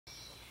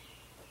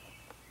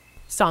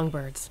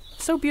Songbirds,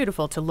 so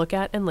beautiful to look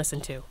at and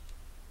listen to.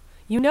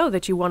 You know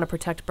that you want to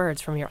protect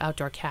birds from your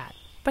outdoor cat,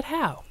 but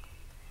how?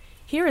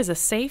 Here is a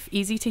safe,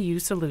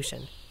 easy-to-use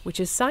solution,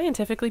 which is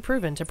scientifically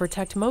proven to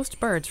protect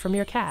most birds from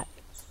your cat,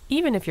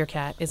 even if your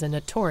cat is a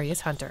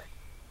notorious hunter.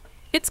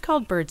 It's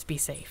called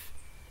Birdsbesafe.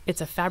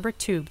 It's a fabric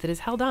tube that is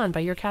held on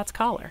by your cat's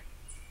collar.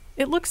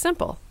 It looks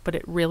simple, but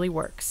it really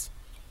works.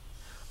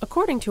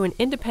 According to an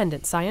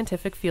independent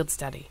scientific field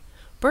study,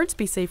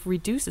 Birdsbesafe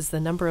reduces the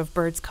number of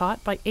birds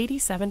caught by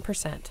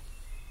 87%.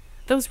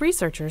 Those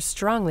researchers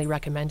strongly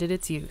recommended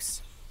its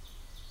use.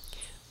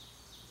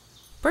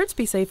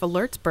 Birdsbesafe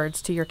alerts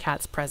birds to your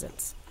cat's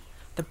presence.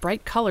 The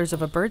bright colors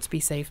of a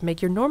Birdsbesafe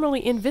make your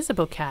normally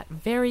invisible cat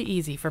very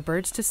easy for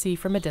birds to see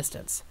from a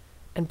distance,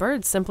 and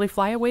birds simply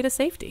fly away to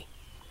safety.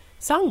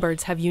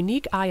 Songbirds have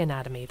unique eye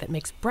anatomy that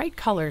makes bright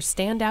colors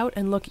stand out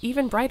and look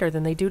even brighter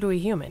than they do to a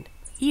human,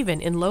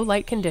 even in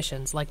low-light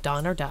conditions like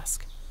dawn or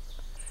dusk.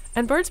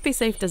 And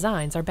Birdsbesafe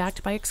designs are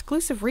backed by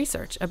exclusive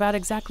research about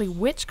exactly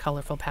which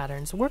colorful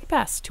patterns work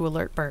best to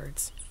alert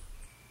birds.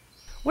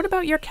 What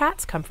about your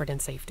cat's comfort and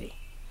safety?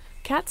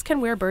 Cats can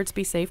wear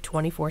Birdsbesafe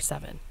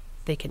 24/7.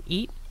 They can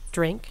eat,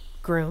 drink,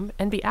 groom,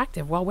 and be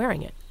active while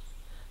wearing it.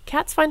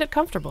 Cats find it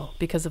comfortable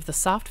because of the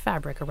soft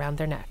fabric around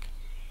their neck.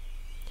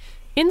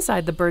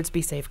 Inside the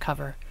Birdsbesafe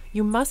cover,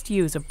 you must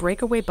use a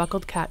breakaway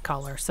buckled cat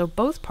collar so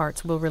both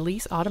parts will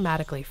release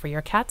automatically for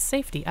your cat's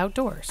safety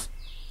outdoors.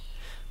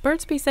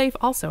 Birdsbesafe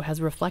also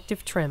has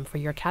reflective trim for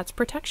your cat's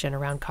protection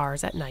around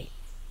cars at night.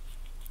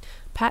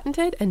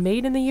 Patented and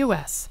made in the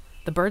U.S.,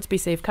 the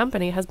Birdsbesafe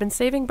company has been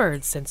saving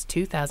birds since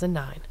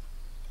 2009.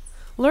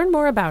 Learn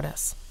more about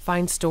us,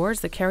 find stores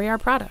that carry our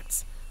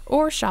products,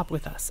 or shop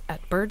with us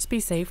at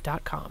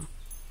birdsbesafe.com.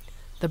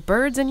 The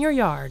birds in your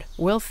yard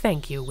will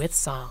thank you with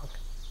song.